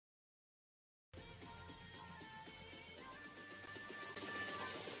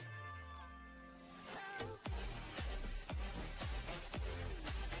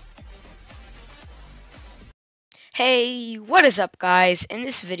Hey, what is up guys? In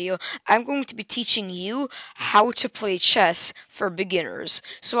this video, I'm going to be teaching you how to play chess for beginners.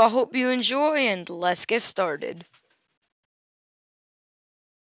 So I hope you enjoy and let's get started.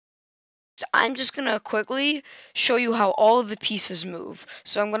 I'm just gonna quickly show you how all of the pieces move.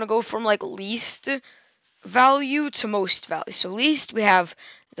 So I'm gonna go from like least value to most value. So least we have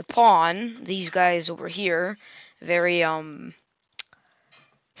the pawn, these guys over here, very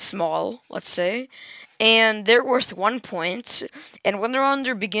small, let's say, and they're worth 1 point. And when they're on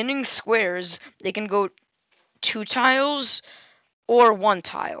their beginning squares, they can go 2 tiles or 1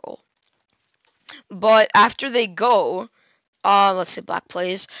 tile. But after they go, let's say black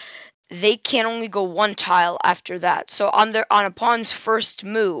plays, they can only go 1 tile after that. So on a pawn's first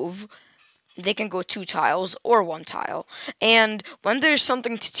move, they can go 2 tiles or 1 tile. And when there's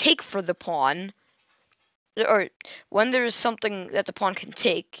something to take for the pawn, or when there's something that the pawn can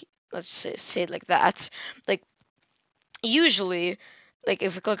take, let's say it like that, like usually, like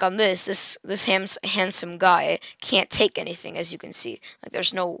if we click on this handsome guy can't take anything, as you can see. Like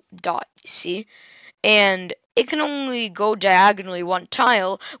there's no dot, you see? And it can only go diagonally 1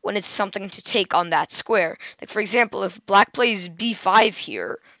 tile when it's something to take on that square. Like for example, if black plays b5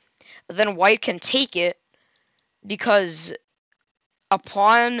 here, then white can take it because a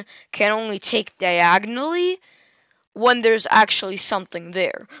pawn can only take diagonally when there's actually something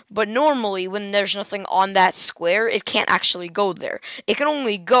there. But normally, when there's nothing on that square, it can't actually go there. It can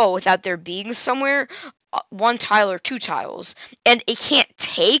only go without there being somewhere 1 tile or 2 tiles. And it can't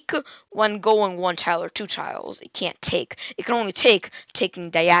take when going 1 tile or 2 tiles. It can't take. It can only take taking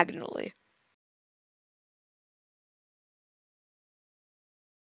diagonally.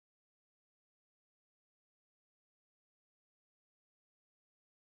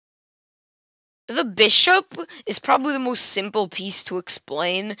 The bishop is probably the most simple piece to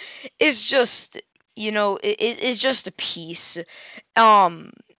explain. It's just, it's just a piece.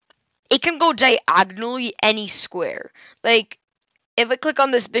 Um, it can go diagonally any square. Like, if I click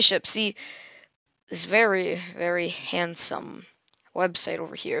on this bishop, see, this very, very handsome website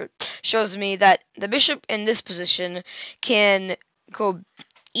over here shows me that the bishop in this position can go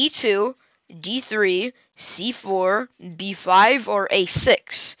e2, d3, c4, b5, or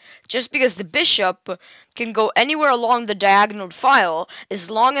a6. Just because the bishop can go anywhere along the diagonal file as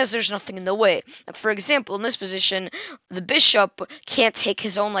long as there's nothing in the way. Like for example, in this position, the bishop can't take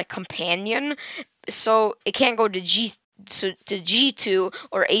his own like companion, so it can't go to G2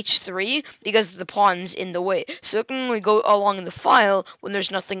 or H3 because the pawn's in the way. So it can only go along the file when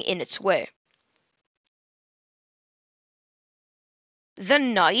there's nothing in its way. The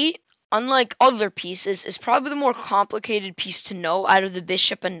knight, unlike other pieces, is probably the more complicated piece to know out of the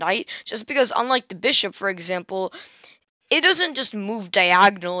bishop and knight, just because unlike the bishop, for example, it doesn't just move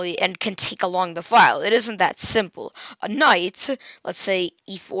diagonally and can take along the file. It isn't that simple. A knight, let's say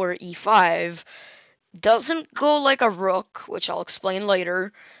e4, e5, doesn't go like a rook, which I'll explain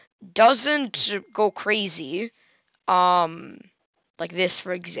later, doesn't go crazy, like this,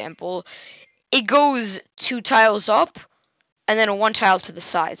 for example. It goes 2 tiles up and then 1 tile to the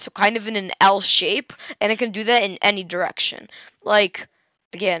side, so kind of in an L shape, and it can do that in any direction. Like,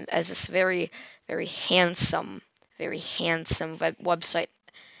 again, as this very, very handsome website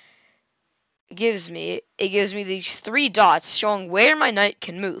gives me, it gives me these 3 dots showing where my knight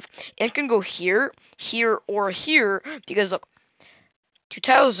can move. It can go here, here, or here, because look, 2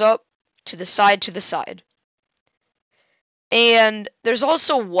 tiles up, to the side, to the side. And there's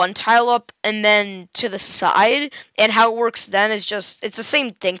also 1 tile up and then to the side, and how it works then is just, it's the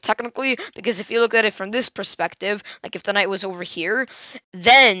same thing technically, because if you look at it from this perspective, like if the knight was over here,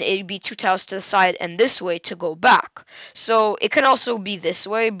 then it'd be 2 tiles to the side and this way to go back. So it can also be this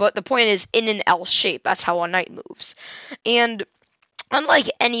way, but the point is in an L shape. That's how a knight moves. And unlike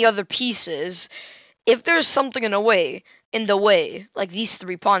any other pieces, if there's something in the way, like these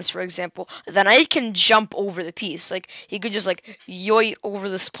 3 pawns, for example, then I can jump over the piece. Like, he could just, like, yoit over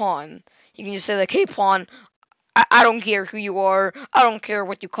this pawn. You can just say, like, hey, pawn, I don't care who you are. I don't care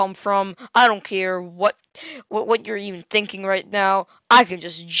what you come from. I don't care what you're even thinking right now. I can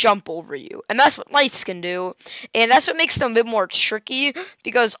just jump over you. And that's what knights can do. And that's what makes them a bit more tricky,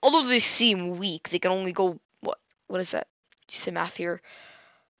 because although they seem weak, they can only go, what is that? You say math here.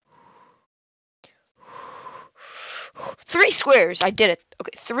 3 squares. I did it.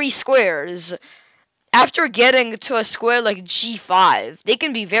 Okay, 3 squares. After getting to a square like G5, they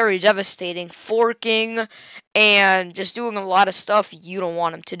can be very devastating, forking and just doing a lot of stuff you don't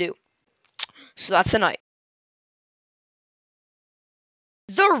want them to do. So that's a knight.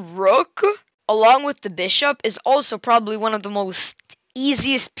 The rook, along with the bishop, is also probably one of the most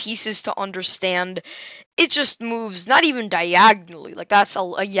easiest pieces to understand. It just moves not even diagonally. Like that's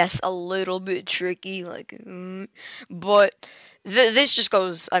yes, a little bit tricky. But this just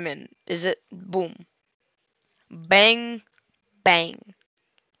goes. I mean, is it boom, bang, bang,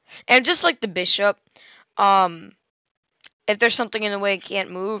 and just like the bishop, um, if there's something in the way, it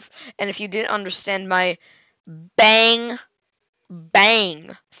can't move. And if you didn't understand my bang,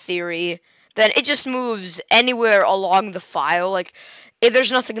 bang theory, then it just moves anywhere along the file. Like, if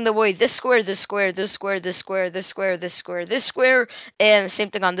there's nothing in the way, this square, this square, this square, this square, this square, this square, this square, and the same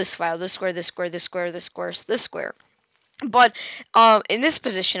thing on this file, this square, this square, this square, this square, this square. But in this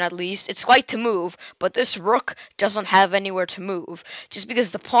position, at least, it's right to move, but this rook doesn't have anywhere to move, just because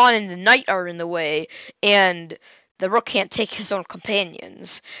the pawn and the knight are in the way, and the rook can't take his own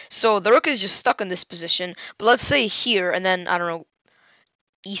companions. So the rook is just stuck in this position. But let's say here, and then, I don't know,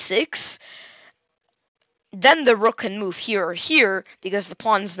 e6, then the rook can move here or here because the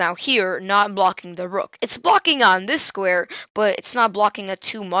pawn's now here, not blocking the rook. It's blocking on this square, but it's not blocking it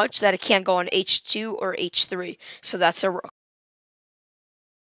too much that it can't go on h2 or h3. So that's a rook.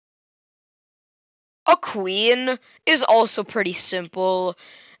 A queen is also pretty simple.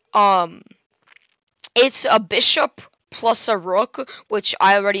 Um, it's a bishop plus a rook, which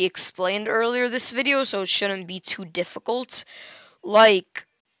I already explained earlier this video, so it shouldn't be too difficult. Like,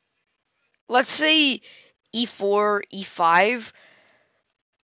 let's say e4,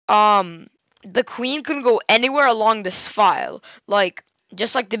 e5. The queen can go anywhere along this file, like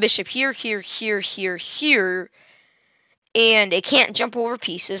just like the bishop here, here, here, here, here, and it can't jump over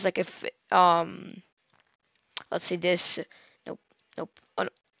pieces. Like if let's say this, nope, nope, oh, no,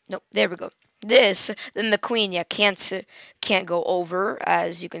 nope, there we go. This, then the queen, yeah, can't go over,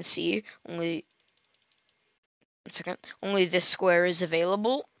 as you can see. Only 1 second, only this square is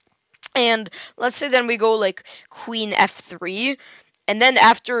available. And let's say then we go like queen f3, and then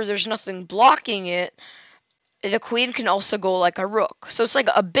after there's nothing blocking it, the queen can also go like a rook. So it's like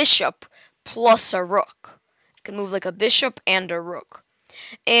a bishop plus a rook. It can move like a bishop and a rook.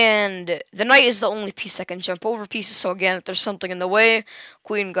 And the knight is the only piece that can jump over pieces. So again, if there's something in the way,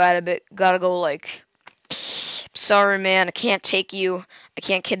 queen gotta go like, sorry man, I can't take you. I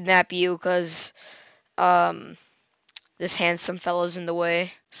can't kidnap you because this handsome fella's in the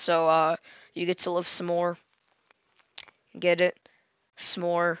way. So you get to live some more. Get it?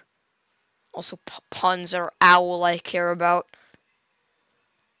 S'more. Also, puns are owl I care about.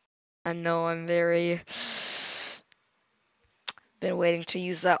 I know I'm very... Been waiting to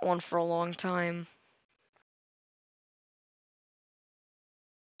use that one for a long time.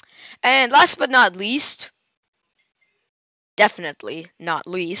 And last but not least, definitely not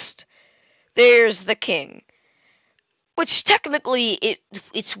least, there's the king. Which technically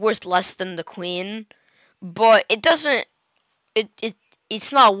it's worth less than the queen, but it doesn't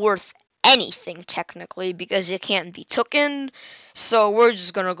it's not worth anything technically because it can't be taken. So we're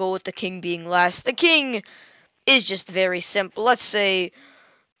just gonna go with the king being last. The king is just very simple. Let's say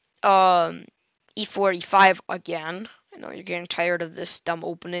e4, e5 again. I know you're getting tired of this dumb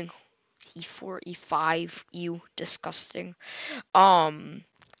opening. E4, e5, ew, disgusting. Then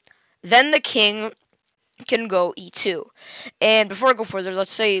the king can go e2. And before I go further,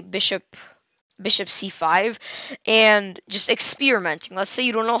 let's say bishop c5 and just experimenting. Let's say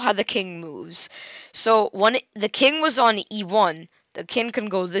you don't know how the king moves. So when the king was on e1, the king can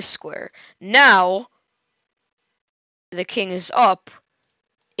go this square. Now the king is up,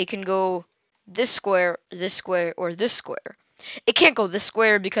 it can go this square, or this square. It can't go this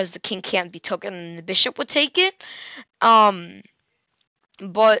square because the king can't be taken and the bishop would take it.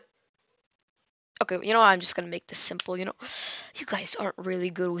 But okay, you know what? I'm just gonna make this simple. You guys aren't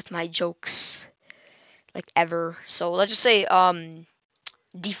really good with my jokes, like ever. So let's just say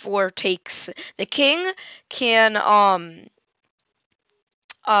d4 takes. The king can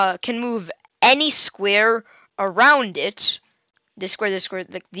move any square around it. This square,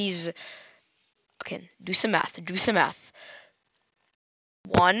 like these. Okay, do some math.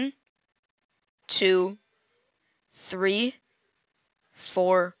 1, 2, 3,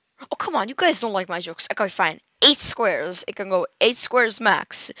 4. Oh, come on, you guys don't like my jokes. Okay, fine. 8 squares. It can go 8 squares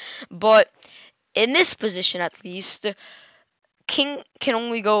max. But in this position, at least, king can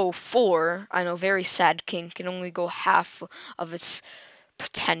only go 4. I know, very sad king can only go half of its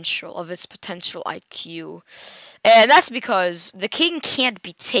potential, IQ. And that's because the king can't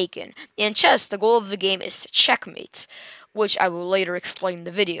be taken. In chess, the goal of the game is to checkmate, which I will later explain in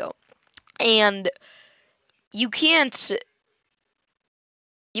the video. And you can't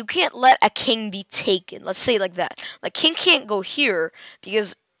let a king be taken. Let's say it like that. Like king can't go here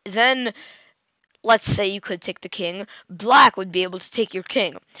because then let's say you could take the king, black would be able to take your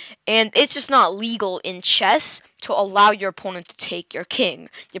king. And it's just not legal in chess to allow your opponent to take your king.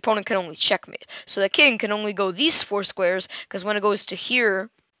 Your opponent can only checkmate. So the king can only go these 4 squares, because when it goes to here,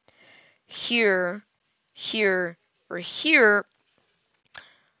 here, here, or here,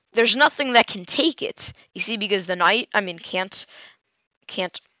 there's nothing that can take it. You see, because the knight,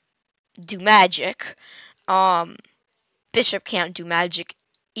 can't do magic. Bishop can't do magic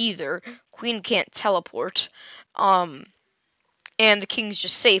either. Queen can't teleport. Um, and the king's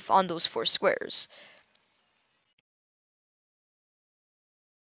just safe on those 4 squares.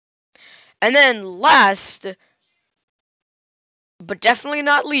 And then last, but definitely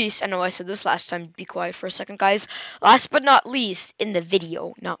not least, I know I said this last time, be quiet for a second, guys. Last but not least, in the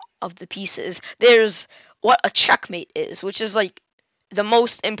video, not of the pieces, there's what a checkmate is, which is like the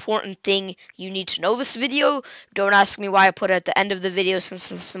most important thing you need to know this video. Don't ask me why I put it at the end of the video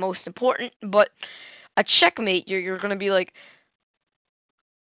since it's the most important, but a checkmate, you're gonna be like,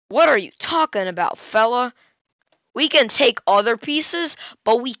 what are you talking about, fella? We can take other pieces,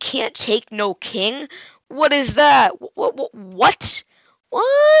 but we can't take no king? What is that? What? What?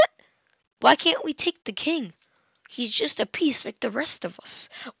 Why can't we take the king? He's just a piece like the rest of us.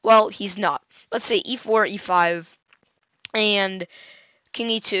 Well, he's not. Let's say e4, e5, and king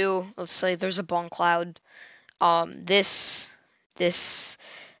e2. Let's say there's a bomb cloud. This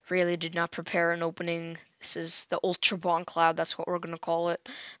really did not prepare an opening. This is the ultra bomb cloud. That's what we're gonna call it.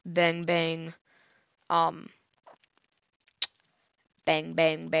 Bang bang. Um, bang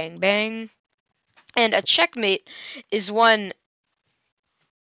bang bang bang. And a checkmate is when,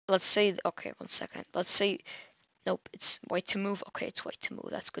 let's say, okay, one second. Let's say, nope, it's white to move. Okay, it's white to move.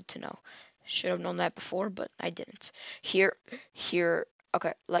 That's good to know. Should have known that before, but I didn't. Here, here.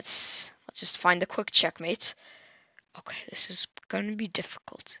 Okay, let's just find the quick checkmate. Okay, this is gonna be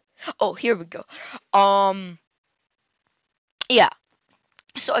difficult. Oh, here we go. Yeah.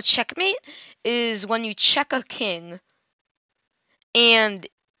 So a checkmate is when you check a king and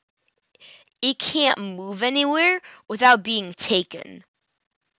it can't move anywhere without being taken.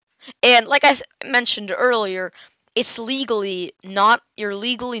 And like I mentioned earlier, you're legally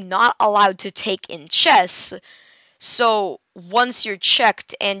not allowed to take in chess. So once you're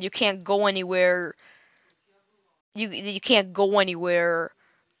checked and you can't go anywhere, you can't go anywhere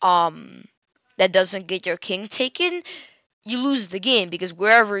that doesn't get your king taken, you lose the game, because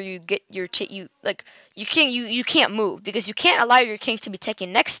wherever you get your you can't move, because you can't allow your king to be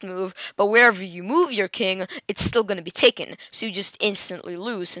taken next move, but wherever you move your king, it's still going to be taken, so you just instantly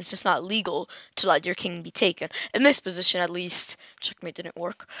lose, since it's not legal to let your king be taken. In this position, at least, checkmate didn't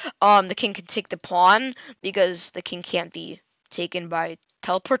work. The king can take the pawn, because the king can't be taken by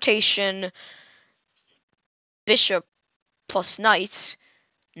teleportation. Bishop plus knight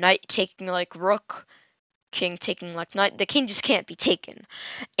taking like rook, king taking like knight. The king just can't be taken.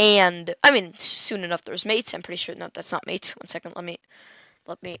 And I mean, soon enough there's mates. I'm pretty sure, no, that's not mates. One second, let me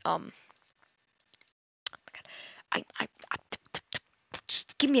oh my God. I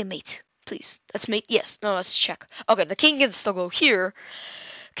just give me a mate, please. That's mate. Yes. No, let's check. Okay, the king can still go here.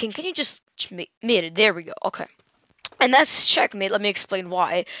 King, can you just mate it? There we go. Okay. And that's checkmate. Let me explain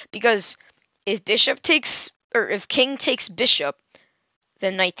why. Because if king takes bishop,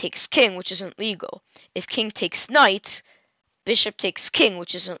 then knight takes king, which isn't legal. If king takes knight, bishop takes king,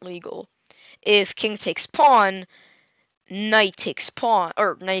 which isn't legal. If king takes pawn, knight takes pawn,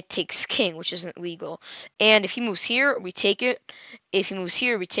 or knight takes king, which isn't legal. And if he moves here, we take it. If he moves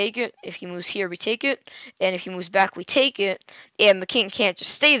here, we take it. If he moves here, we take it. And if he moves back, we take it. And the king can't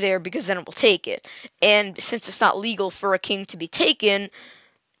just stay there, because then it will take it. And since it's not legal for a king to be taken,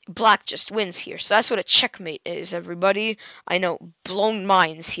 black just wins here. So that's what a checkmate is, everybody. I know, blown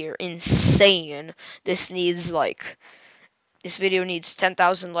minds here. Insane. This video needs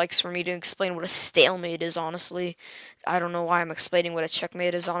 10,000 likes for me to explain what a stalemate is, honestly. I don't know why I'm explaining what a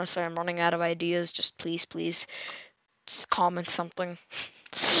checkmate is, honestly. I'm running out of ideas. Just please, just comment something.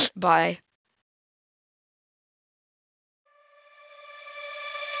 Bye.